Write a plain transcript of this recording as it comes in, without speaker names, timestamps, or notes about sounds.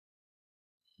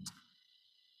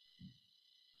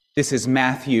This is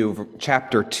Matthew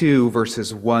chapter 2,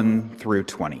 verses 1 through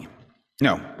 20.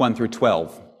 No, 1 through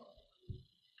 12.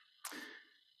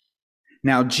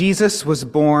 Now Jesus was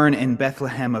born in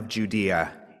Bethlehem of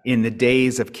Judea in the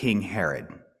days of King Herod.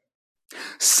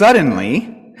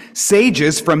 Suddenly,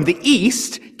 sages from the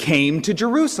east came to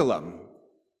Jerusalem,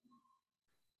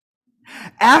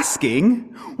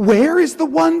 asking, "Where is the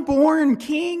one born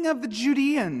King of the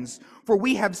Judeans? For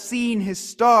we have seen his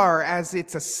star as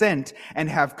its ascent and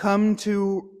have come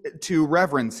to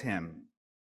reverence him."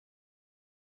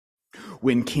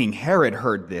 When King Herod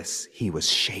heard this, he was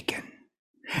shaken,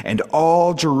 and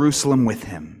all Jerusalem with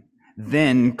him.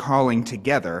 Then, calling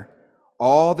together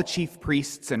all the chief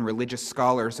priests and religious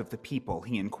scholars of the people,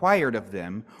 he inquired of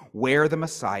them where the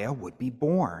Messiah would be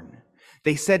born.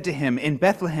 They said to him, "In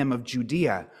Bethlehem of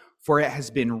Judea, for it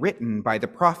has been written by the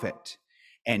prophet,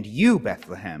 'And you,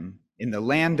 Bethlehem, in the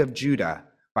land of Judah,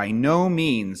 by no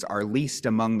means are least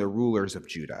among the rulers of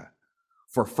Judah.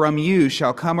 For from you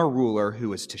shall come a ruler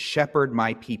who is to shepherd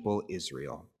my people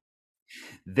Israel.'"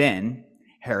 Then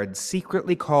Herod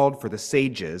secretly called for the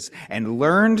sages and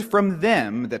learned from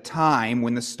them the time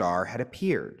when the star had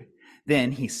appeared.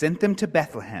 Then he sent them to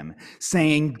Bethlehem,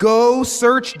 saying, "Go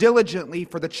search diligently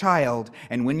for the child,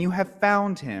 and when you have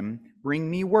found him, bring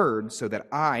me word so that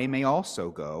I may also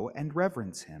go and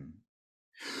reverence him."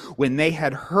 When they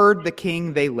had heard the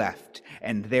king, they left,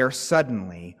 and there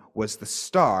suddenly was the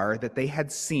star that they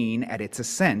had seen at its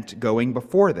ascent going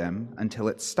before them until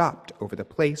it stopped over the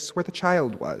place where the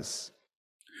child was.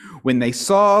 When they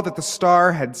saw that the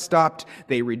star had stopped,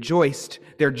 they rejoiced.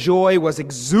 Their joy was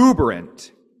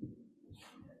exuberant.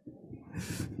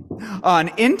 On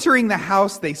entering the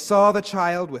house, they saw the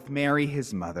child with Mary,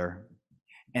 his mother,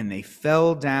 and they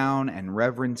fell down and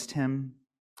reverenced him.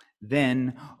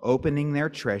 Then, opening their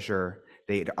treasure,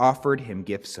 they had offered him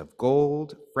gifts of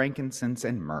gold, frankincense,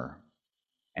 and myrrh.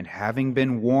 And having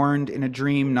been warned in a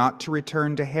dream not to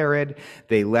return to Herod,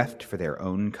 they left for their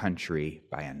own country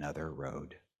by another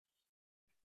road.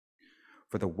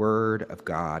 For the word of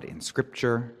God in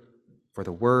Scripture, for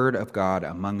the word of God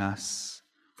among us,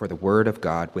 for the word of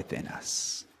God within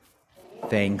us.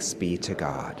 Thanks be to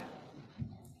God.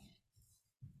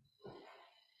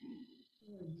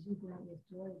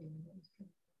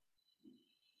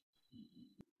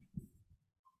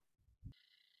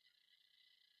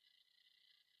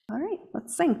 All right,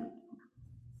 let's sing.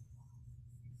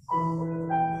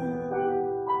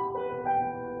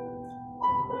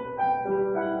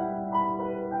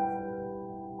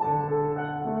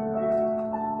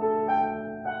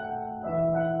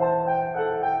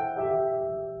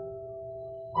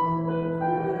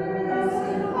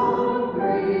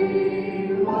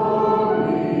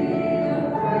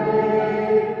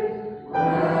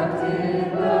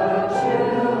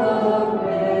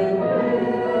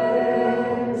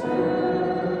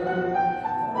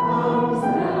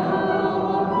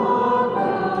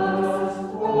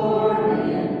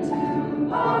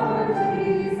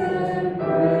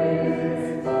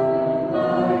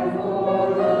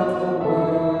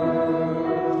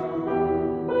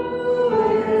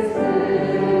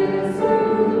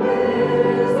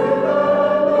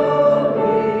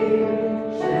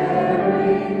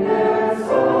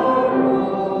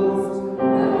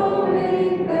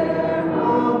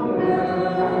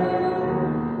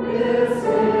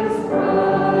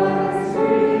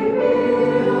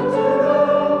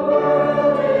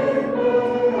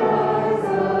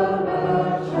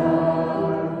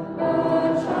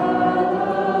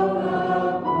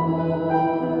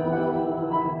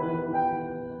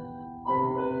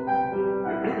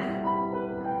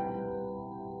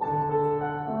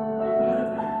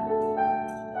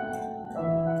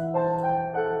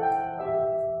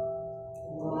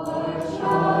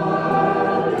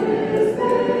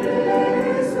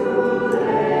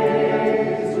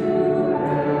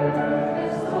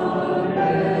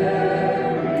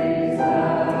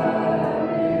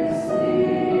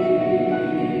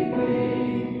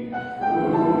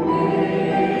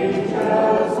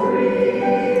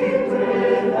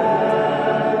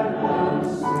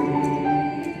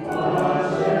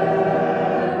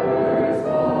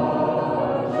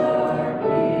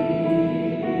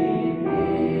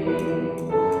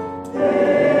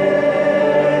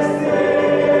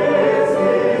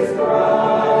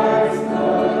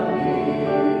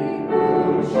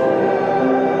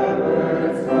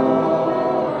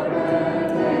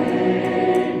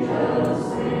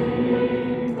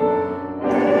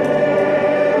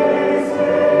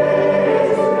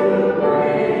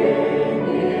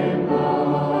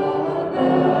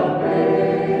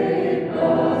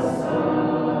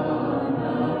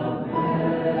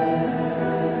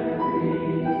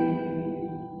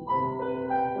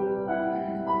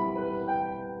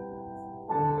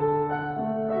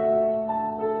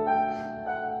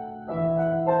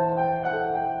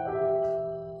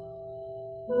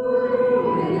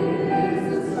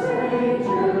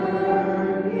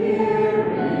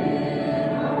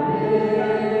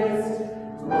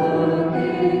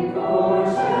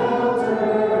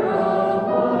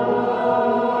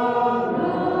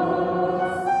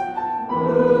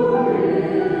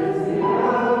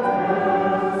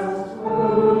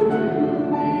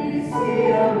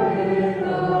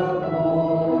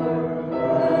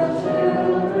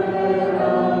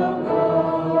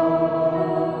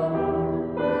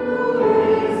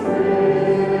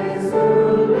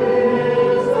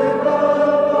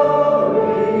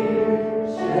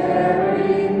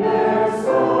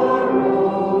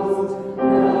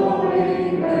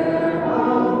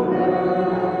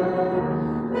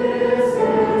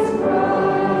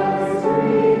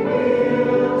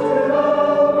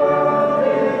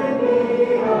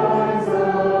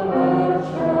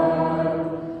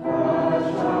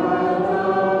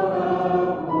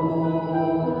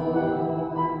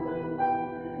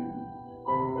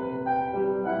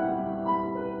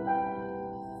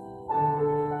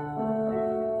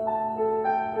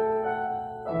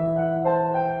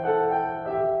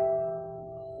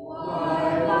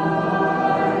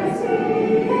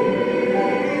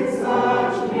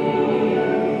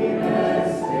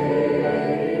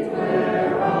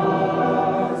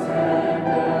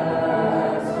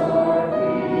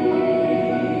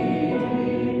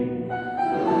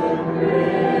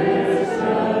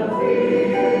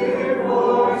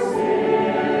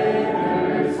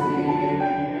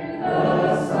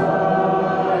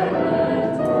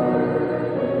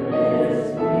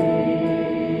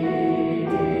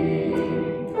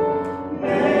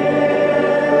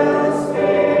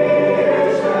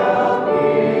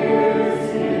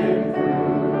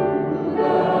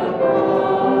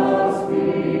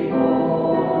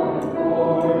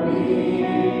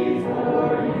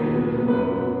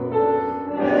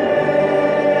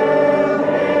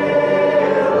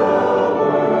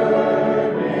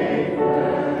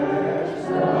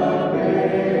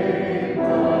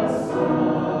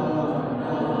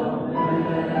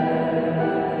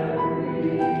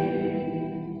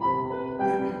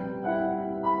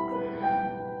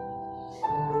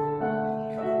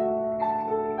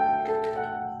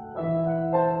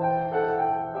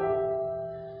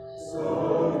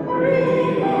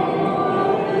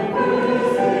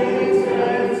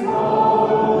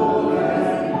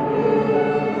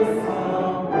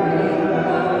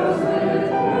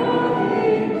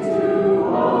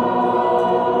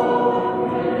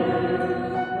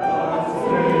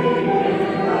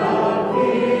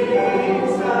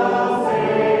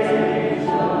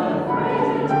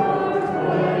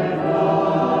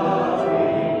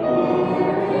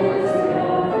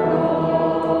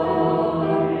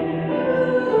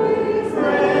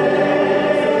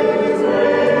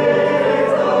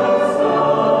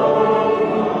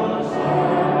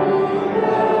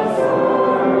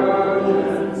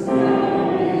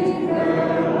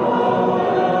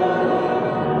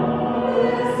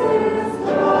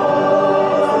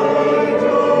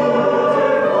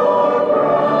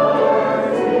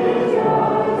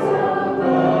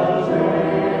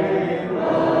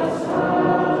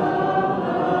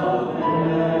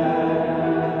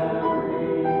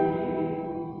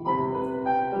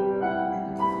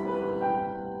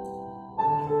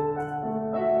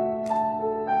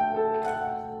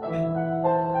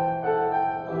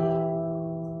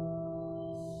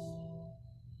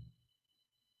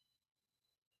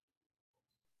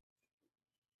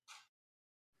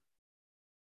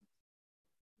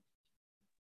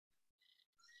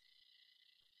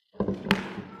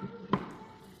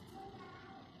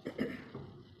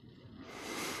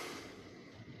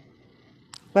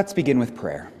 Let's begin with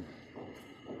prayer.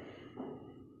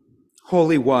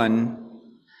 Holy One,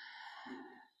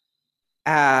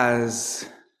 as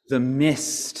the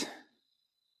mist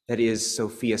that is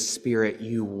Sophia's spirit,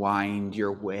 you wind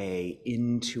your way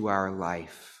into our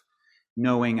life,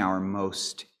 knowing our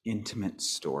most intimate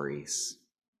stories,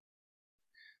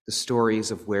 the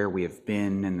stories of where we have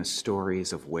been and the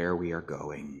stories of where we are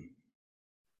going.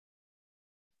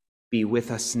 Be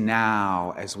with us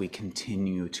now as we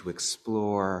continue to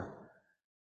explore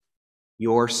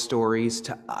your stories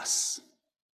to us,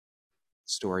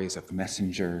 stories of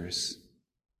messengers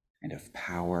and of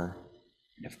power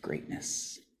and of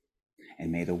greatness.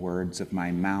 And may the words of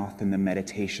my mouth and the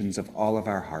meditations of all of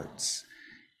our hearts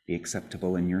be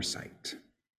acceptable in your sight,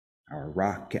 our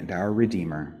rock and our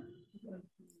redeemer.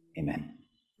 Amen.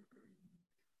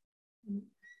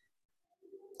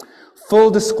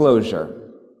 Full disclosure,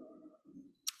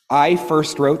 I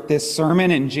first wrote this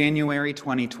sermon in January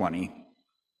 2020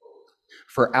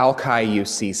 for Alki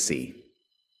UCC.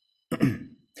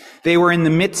 They were in the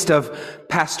midst of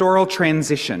pastoral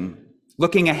transition,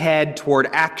 looking ahead toward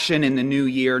action in the new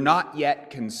year, not yet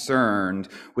concerned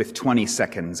with 20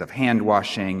 seconds of hand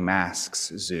washing,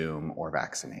 masks, Zoom, or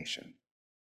vaccination.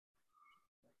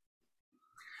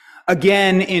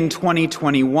 Again, in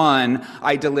 2021,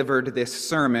 I delivered this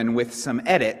sermon with some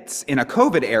edits in a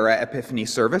COVID-era Epiphany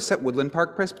service at Woodland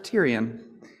Park Presbyterian,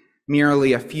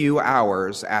 merely a few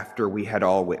hours after we had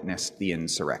all witnessed the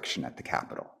insurrection at the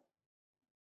Capitol.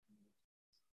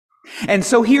 And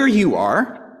so here you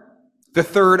are, the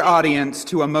third audience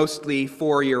to a mostly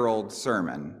 4-year-old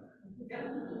sermon.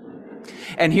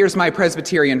 And here's my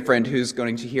Presbyterian friend who's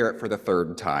going to hear it for the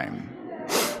third time.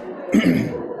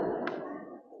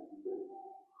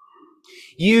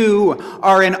 You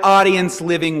are an audience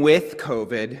living with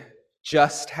COVID,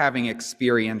 just having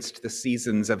experienced the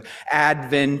seasons of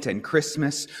Advent and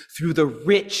Christmas through the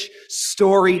rich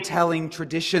storytelling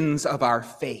traditions of our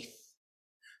faith,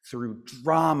 through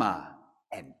drama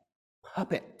and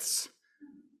puppets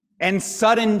and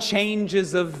sudden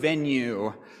changes of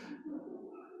venue.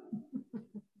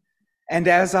 And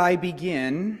as I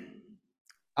begin,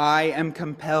 I am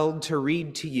compelled to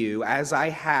read to you, as I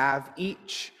have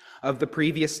each of the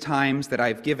previous times that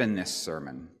I've given this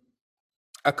sermon,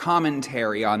 a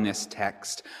commentary on this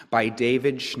text by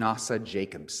David Schnossa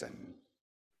Jacobson.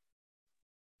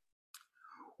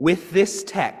 With this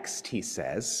text, he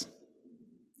says,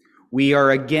 we are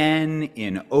again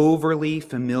in overly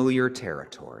familiar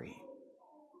territory.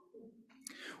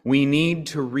 We need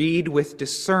to read with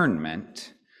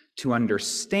discernment to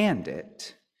understand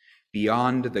it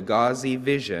beyond the gauzy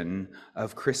vision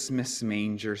of Christmas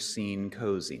manger scene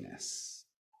coziness.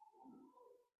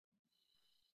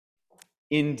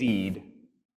 Indeed,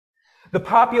 the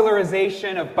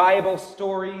popularization of Bible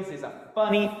stories is a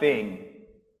funny thing.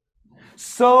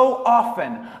 So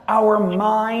often, our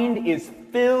mind is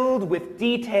filled with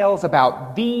details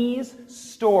about these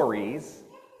stories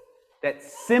that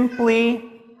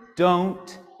simply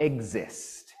don't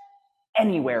exist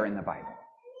anywhere in the Bible.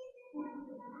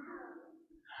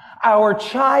 Our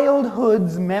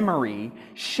childhood's memory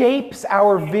shapes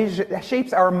our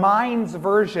mind's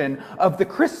version of the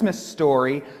Christmas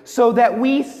story so that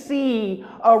we see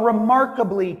a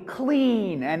remarkably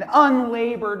clean and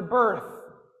unlabored birth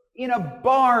in a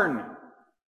barn,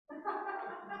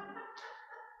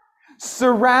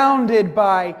 surrounded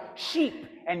by sheep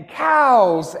and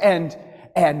cows and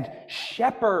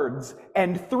shepherds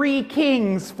and 3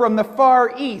 kings from the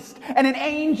far east, and an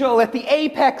angel at the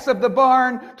apex of the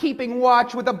barn keeping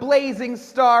watch with a blazing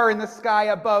star in the sky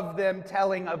above them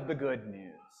telling of the good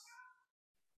news.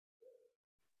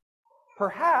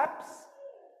 Perhaps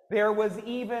there was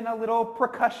even a little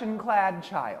percussion-clad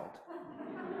child.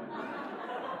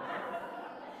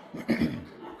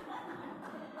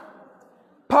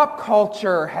 Pop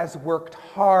culture has worked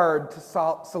hard to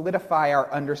solidify our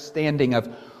understanding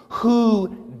of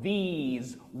who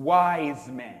these wise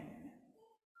men,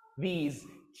 these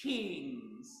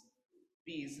kings,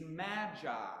 these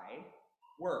magi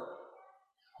were.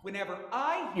 Whenever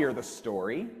I hear the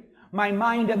story, my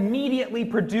mind immediately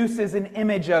produces an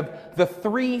image of the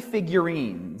 3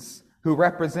 figurines who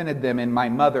represented them in my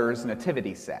mother's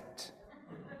nativity set.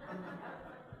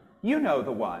 You know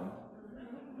the one.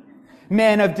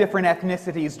 Men of different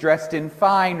ethnicities dressed in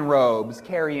fine robes,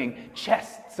 carrying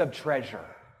chests of treasure.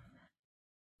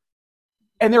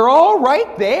 And they're all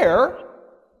right there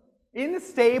in the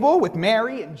stable with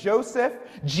Mary and Joseph,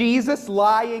 Jesus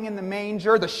lying in the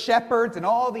manger, the shepherds and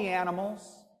all the animals.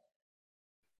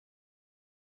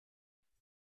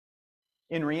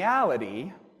 In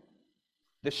reality,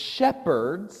 the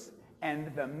shepherds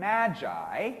and the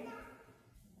Magi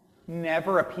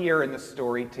never appear in the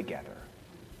story together.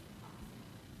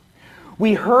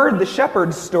 We heard the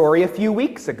shepherd's story a few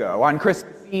weeks ago on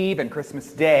Christmas Eve and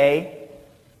Christmas Day.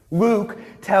 Luke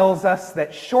tells us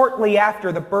that shortly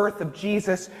after the birth of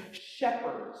Jesus,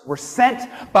 shepherds were sent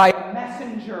by a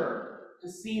messenger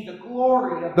to see the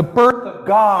glory of the birth of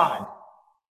God.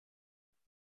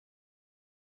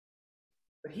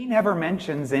 But he never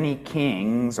mentions any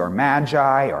kings or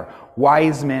magi or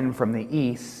wise men from the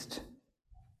east.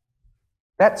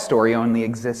 That story only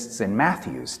exists in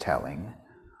Matthew's telling,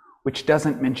 which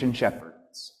doesn't mention shepherds.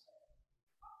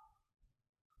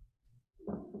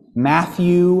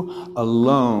 Matthew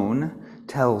alone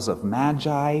tells of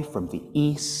magi from the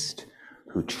east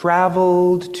who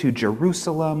traveled to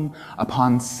Jerusalem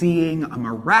upon seeing a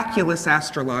miraculous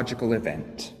astrological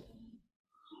event.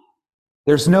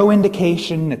 There's no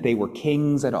indication that they were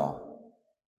kings at all,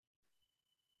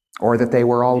 or that they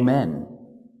were all men,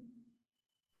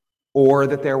 or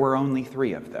that there were only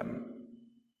 3 of them.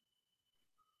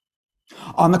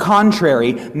 On the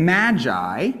contrary,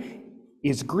 magi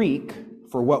is Greek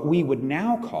for what we would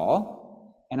now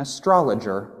call an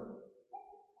astrologer.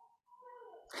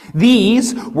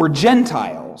 These were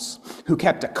Gentiles who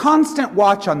kept a constant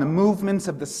watch on the movements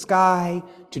of the sky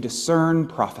to discern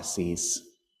prophecies.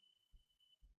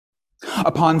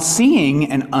 Upon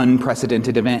seeing an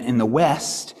unprecedented event in the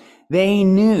West, they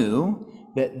knew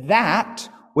that that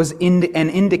was an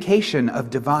indication of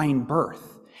divine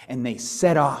birth, and they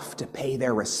set off to pay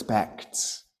their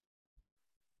respects.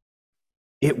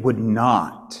 It would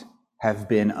not have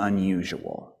been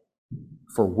unusual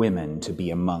for women to be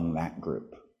among that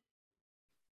group.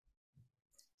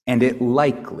 And it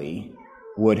likely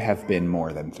would have been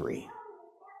more than 3.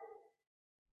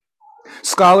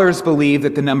 Scholars believe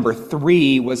that the number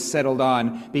 3 was settled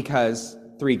on because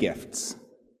 3 gifts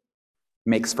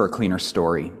makes for a cleaner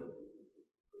story.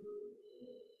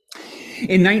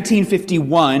 In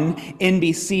 1951,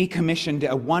 NBC commissioned a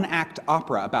 1-act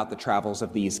opera about the travels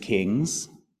of these kings.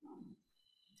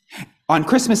 On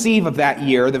Christmas Eve of that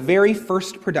year, the very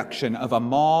first production of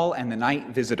Amal and the Night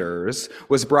Visitors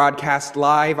was broadcast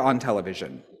live on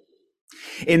television.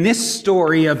 In this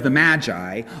story of the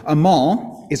Magi,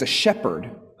 Amal is a shepherd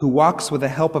who walks with the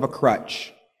help of a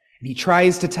crutch. And he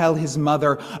tries to tell his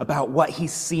mother about what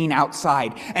he's seen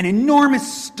outside, an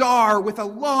enormous star with a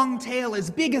long tail as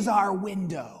big as our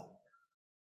window.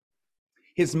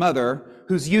 His mother,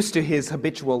 who's used to his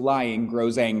habitual lying,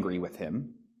 grows angry with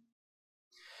him.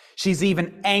 She's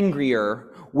even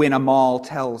angrier when Amal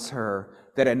tells her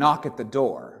that a knock at the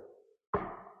door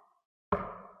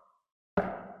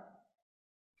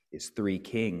is 3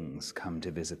 kings come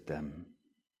to visit them.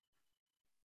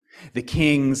 The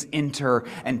kings enter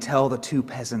and tell the 2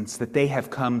 peasants that they have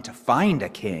come to find a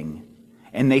king,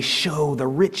 and they show the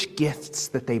rich gifts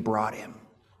that they brought him.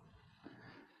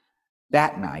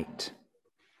 That night,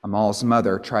 Amal's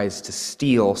mother tries to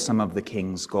steal some of the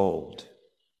king's gold.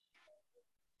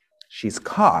 She's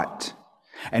caught,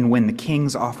 and when the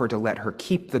kings offer to let her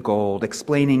keep the gold,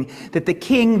 explaining that the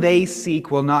king they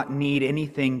seek will not need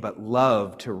anything but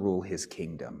love to rule his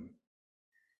kingdom,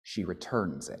 she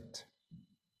returns it.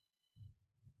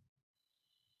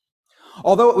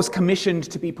 Although it was commissioned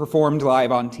to be performed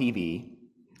live on TV,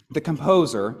 the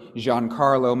composer,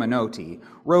 Giancarlo Menotti,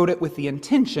 wrote it with the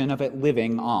intention of it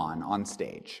living on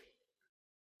stage.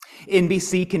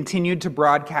 NBC continued to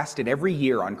broadcast it every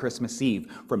year on Christmas Eve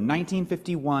from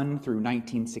 1951 through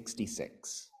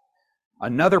 1966.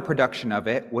 Another production of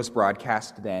it was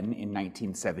broadcast then in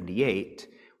 1978,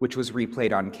 which was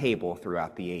replayed on cable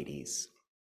throughout the 80s.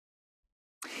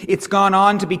 It's gone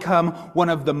on to become one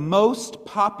of the most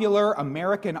popular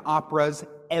American operas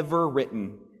ever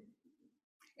written,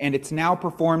 and it's now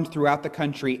performed throughout the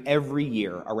country every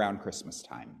year around Christmas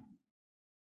time.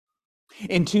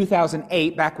 In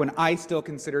 2008, back when I still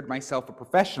considered myself a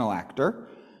professional actor,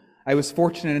 I was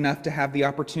fortunate enough to have the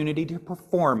opportunity to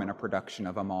perform in a production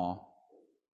of Amal.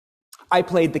 I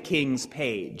played the king's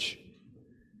page.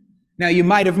 Now, you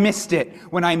might have missed it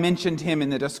when I mentioned him in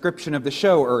the description of the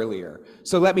show earlier,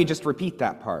 so let me just repeat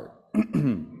that part.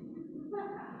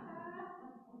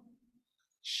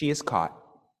 She is caught.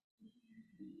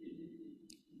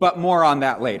 But more on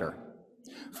that later.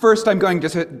 First, I'm going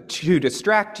to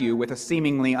distract you with a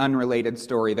seemingly unrelated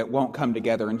story that won't come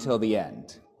together until the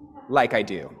end, like I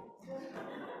do.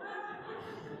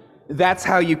 That's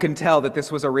how you can tell that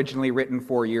this was originally written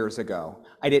 4 years ago.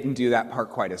 I didn't do that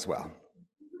part quite as well.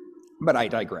 But I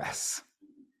digress.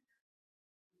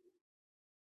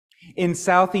 In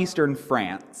southeastern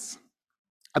France,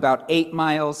 about 8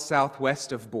 miles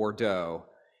southwest of Bordeaux,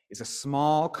 is a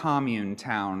small commune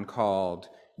town called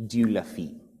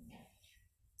Dieu-Lafitte,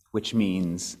 which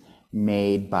means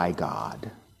made by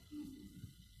God.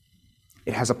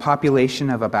 It has a population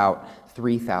of about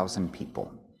 3,000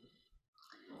 people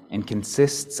and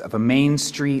consists of a main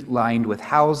street lined with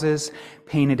houses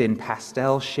painted in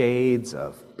pastel shades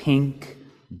of pink,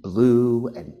 blue,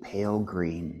 and pale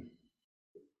green.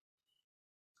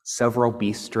 Several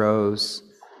bistros,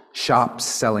 shops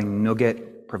selling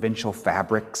nougat, provincial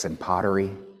fabrics, and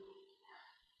pottery,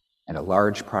 and a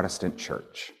large Protestant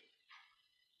church.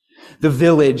 The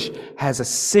village has a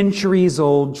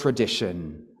centuries-old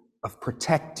tradition of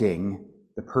protecting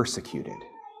the persecuted.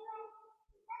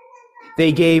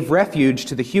 They gave refuge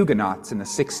to the Huguenots in the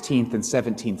 16th and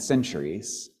 17th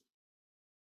centuries,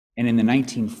 and in the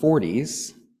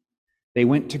 1940s, they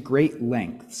went to great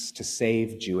lengths to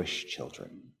save Jewish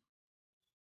children.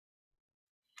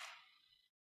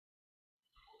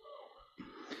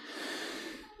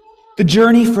 The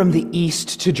journey from the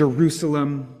east to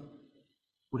Jerusalem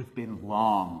would have been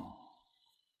long.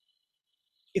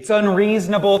 It's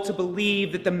unreasonable to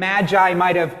believe that the Magi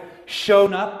might have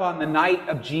shown up on the night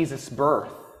of Jesus'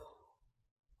 birth.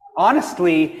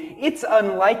 Honestly, it's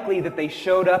unlikely that they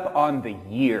showed up on the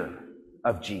year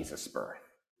of Jesus' birth.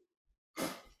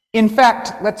 In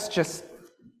fact,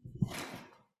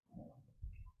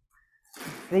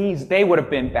 they would have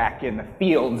been back in the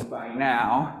fields by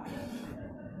now.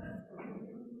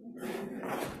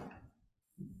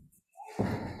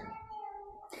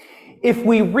 If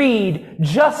we read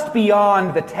just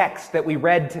beyond the text that we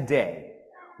read today,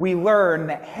 we learn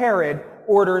that Herod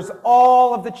orders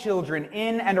all of the children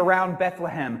in and around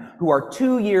Bethlehem who are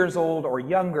 2 years old or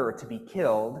younger to be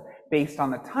killed based on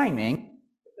the timing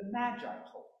that the Magi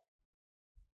told.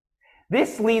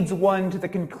 This leads one to the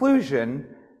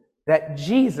conclusion that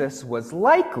Jesus was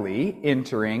likely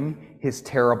entering his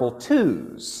terrible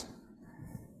twos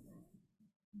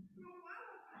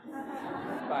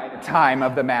by the time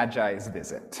of the Magi's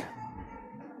visit.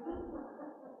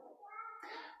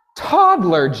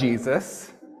 Toddler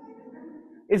Jesus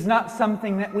is not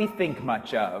something that we think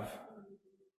much of.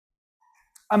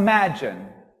 Imagine,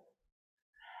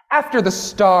 after the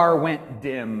star went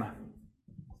dim,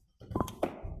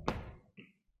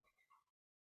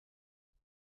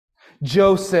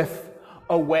 Joseph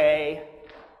away,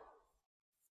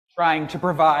 trying to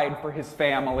provide for his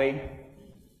family.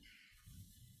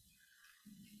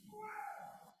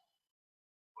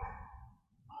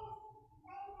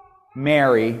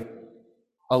 Mary,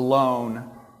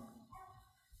 alone,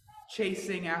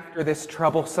 chasing after this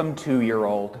troublesome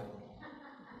 2-year-old,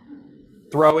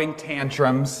 throwing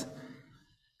tantrums,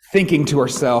 thinking to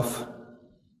herself,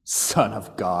 "Son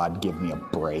of God, give me a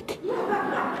break."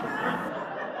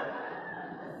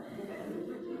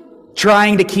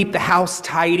 Trying to keep the house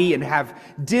tidy and have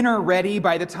dinner ready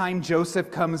by the time Joseph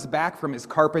comes back from his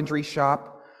carpentry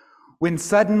shop, when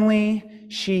suddenly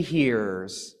she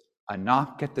hears a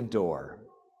knock at the door.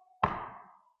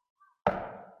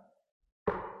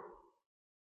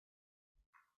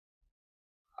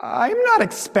 "I'm not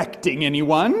expecting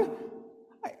anyone.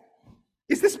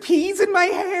 Is this peas in my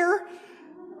hair?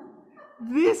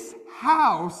 This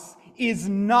house is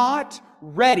not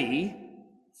ready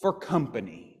for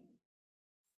company."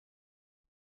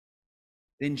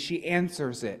 Then she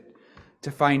answers it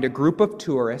to find a group of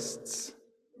tourists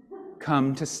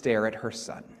come to stare at her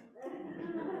son.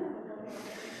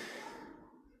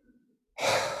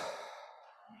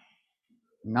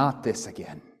 Not this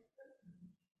again.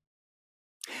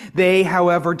 They,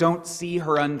 however, don't see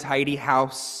her untidy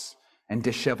house and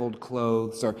disheveled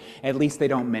clothes, or at least they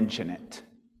don't mention it.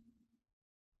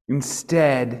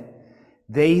 Instead,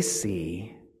 they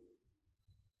see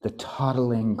the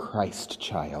toddling Christ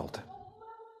child,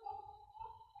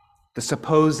 the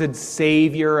supposed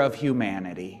savior of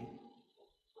humanity.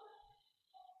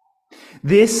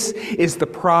 This is the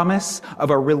promise of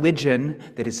a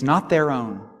religion that is not their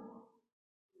own.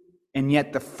 And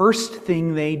yet the first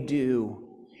thing they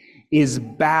do is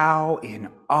bow in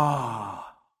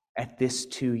awe at this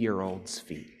 2-year-old's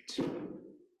feet.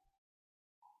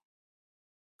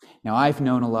 Now, I've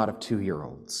known a lot of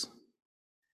 2-year-olds,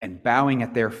 and bowing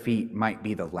at their feet might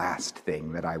be the last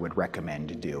thing that I would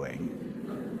recommend doing.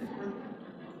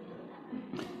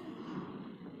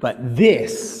 But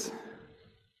this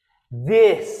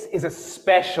is a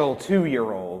special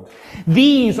 2-year-old.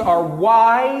 These are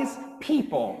wise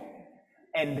people,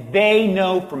 and they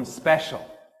know from special.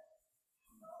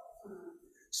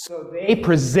 So they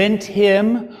present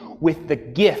him with the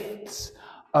gifts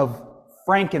of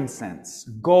frankincense,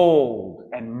 gold,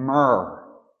 and myrrh.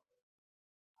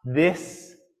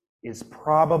 This is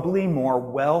probably more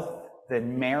wealth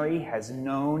than Mary has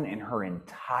known in her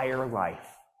entire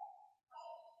life.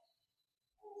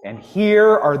 And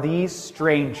here are these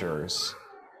strangers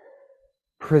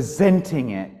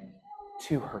presenting it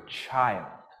to her child.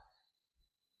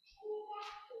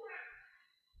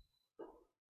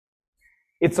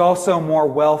 It's also more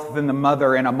wealth than the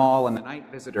mother in a mall and the night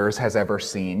visitors has ever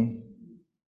seen.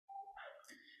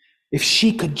 If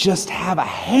she could just have a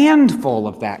handful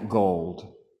of that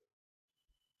gold.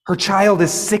 Her child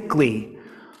is sickly.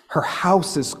 Her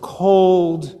house is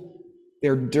cold.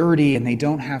 They're dirty and they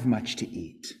don't have much to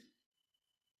eat.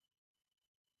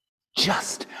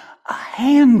 Just a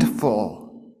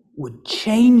handful would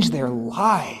change their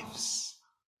lives.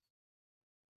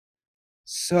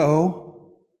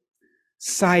 So,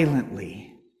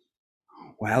 silently,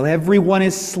 while everyone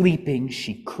is sleeping,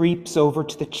 she creeps over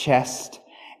to the chest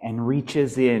and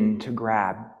reaches in to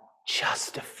grab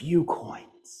just a few coins.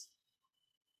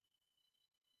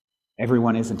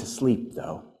 Everyone isn't asleep,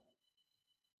 though.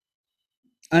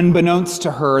 Unbeknownst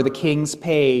to her, the king's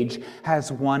page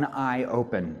has one eye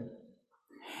open.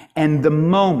 And the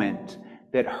moment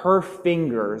that her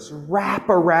fingers wrap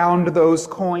around those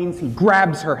coins, he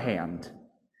grabs her hand.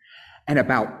 And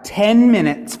about 10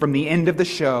 minutes from the end of the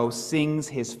show, sings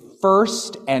his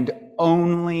first and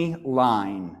only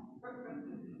line.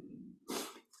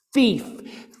 Thief,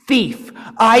 thief,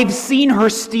 I've seen her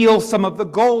steal some of the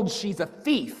gold. She's a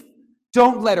thief.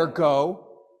 Don't let her go.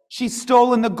 She's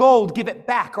stolen the gold. Give it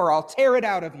back or I'll tear it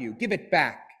out of you. Give it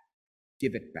back.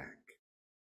 Give it back.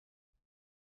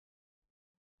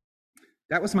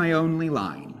 That was my only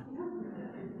line.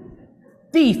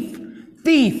 Thief,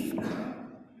 thief.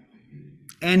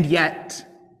 And yet,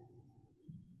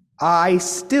 I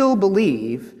still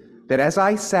believe that as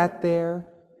I sat there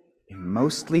in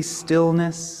mostly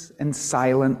stillness and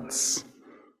silence,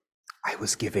 I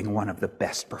was giving one of the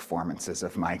best performances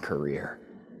of my career.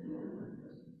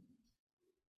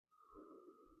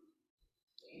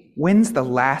 When's the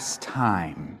last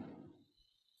time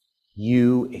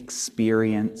you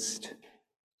experienced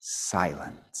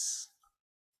silence?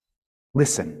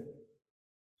 Listen.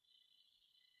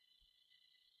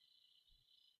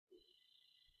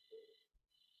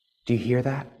 Do you hear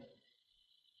that?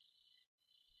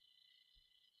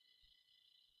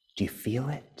 Do you feel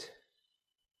it?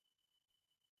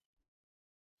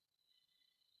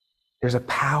 There's a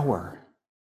power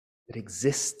that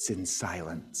exists in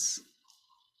silence,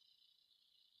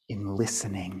 in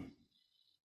listening,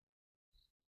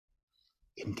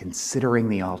 in considering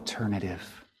the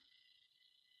alternative.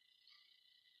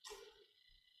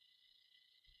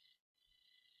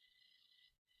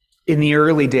 In the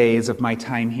early days of my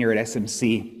time here at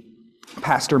SMC,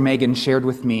 Pastor Megan shared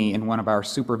with me in one of our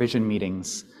supervision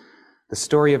meetings the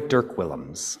story of Dirk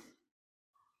Willems.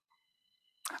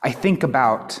 I think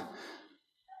about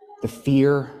the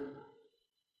fear,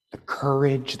 the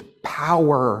courage, the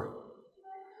power,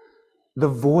 the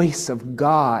voice of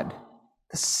God,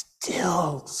 the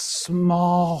still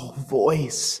small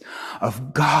voice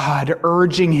of God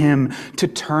urging him to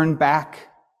turn back,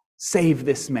 save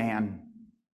this man,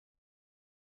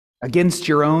 against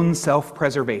your own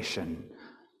self-preservation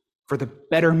for the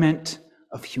betterment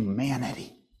of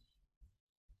humanity.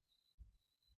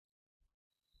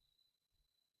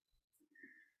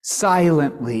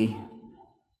 Silently,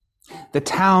 the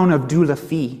town of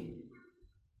Dieulafi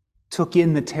took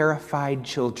in the terrified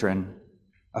children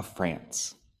of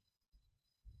France.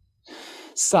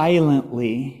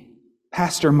 Silently,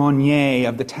 Pastor Monnier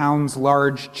of the town's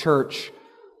large church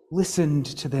listened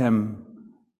to them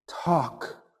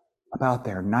talk about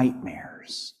their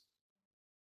nightmares.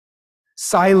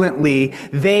 Silently,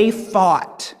 they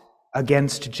fought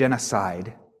against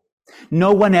genocide.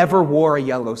 No one ever wore a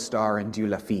yellow star in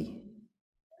Dieulafi.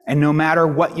 And no matter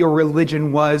what your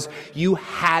religion was, you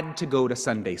had to go to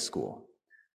Sunday school.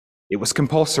 It was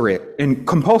compulsory.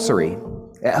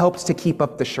 It helps to keep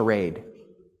up the charade.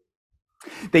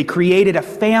 They created a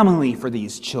family for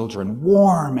these children,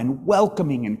 warm and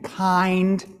welcoming and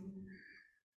kind.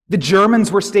 The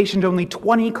Germans were stationed only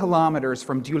 20 kilometers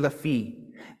from Dieulafi.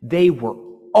 They were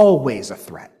always a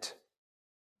threat.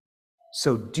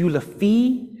 So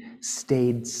Dieulafi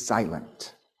stayed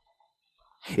silent.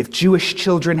 If Jewish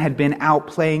children had been out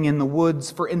playing in the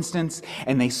woods, for instance,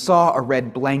 and they saw a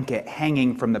red blanket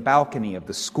hanging from the balcony of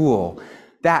the school,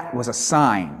 that was a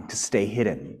sign to stay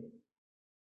hidden.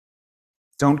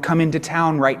 Don't come into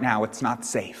town right now, it's not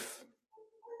safe.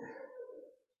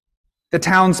 The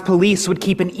town's police would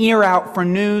keep an ear out for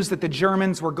news that the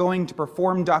Germans were going to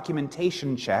perform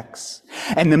documentation checks,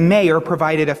 and the mayor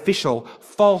provided official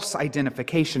false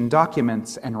identification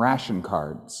documents and ration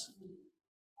cards.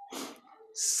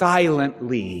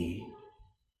 Silently,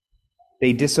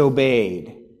 they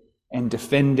disobeyed and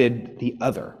defended the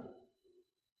other.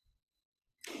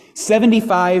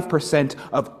 75%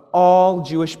 of all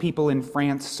Jewish people in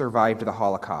France survived the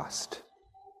Holocaust.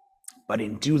 But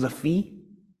in Dieulafi,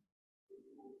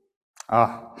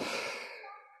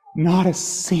 not a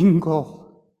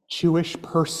single Jewish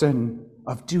person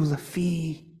of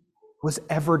Dieulafi was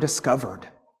ever discovered.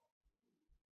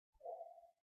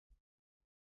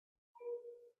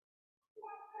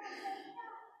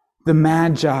 The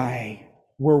Magi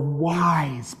were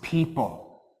wise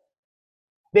people.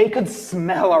 They could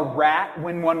smell a rat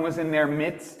when one was in their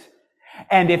midst,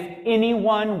 and if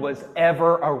anyone was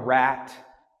ever a rat,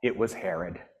 it was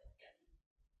Herod.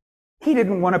 He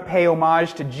didn't want to pay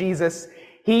homage to Jesus.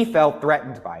 He felt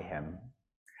threatened by him.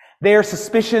 Their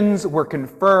suspicions were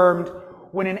confirmed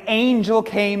when an angel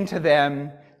came to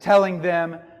them, telling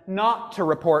them not to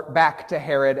report back to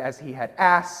Herod as he had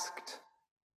asked,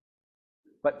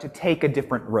 but to take a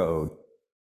different road.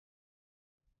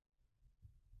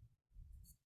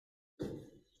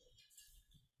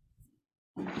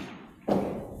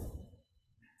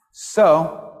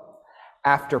 So,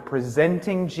 after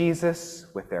presenting Jesus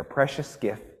with their precious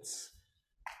gifts,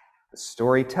 the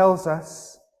story tells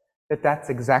us that that's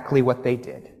exactly what they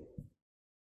did.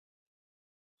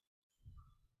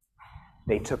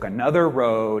 They took another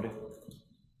road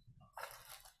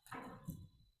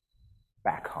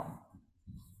back home.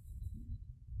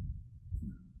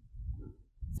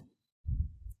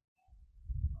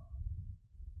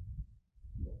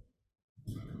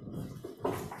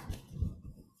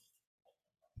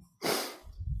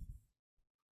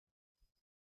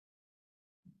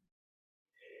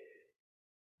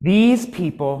 These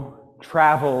people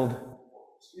traveled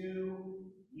 2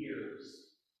 years.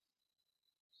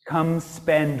 Come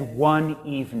spend one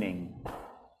evening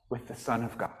with the Son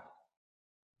of God.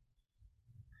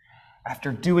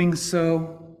 After doing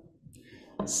so,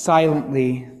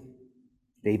 silently,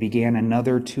 they began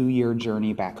another 2-year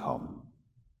journey back home.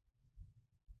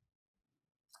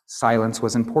 Silence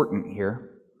was important here.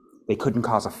 They couldn't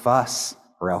cause a fuss,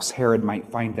 or else Herod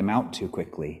might find them out too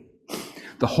quickly.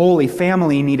 The Holy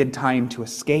Family needed time to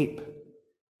escape,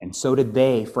 and so did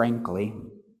they, frankly.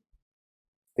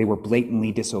 They were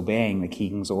blatantly disobeying the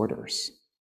king's orders.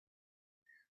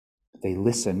 They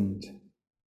listened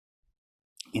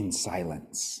in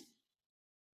silence,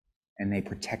 and they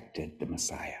protected the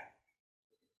Messiah.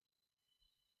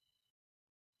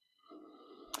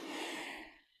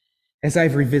 As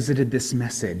I've revisited this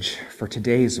message for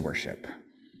today's worship,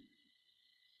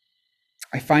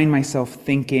 I find myself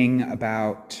thinking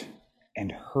about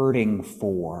and hurting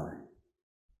for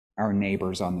our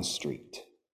neighbors on the street.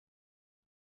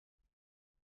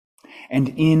 And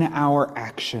in our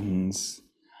actions,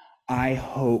 I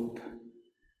hope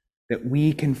that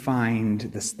we can find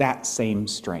that same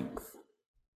strength.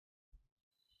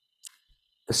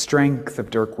 The strength of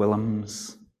Dirk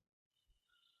Willems,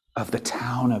 of the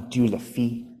town of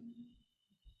Dieulafi,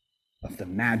 of the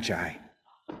Magi,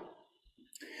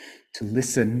 to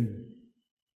listen,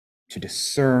 to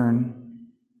discern,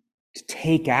 to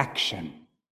take action,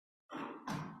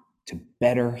 to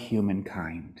better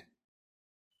humankind,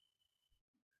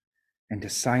 and to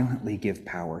silently give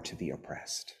power to the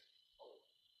oppressed.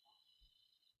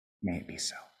 May it be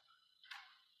so.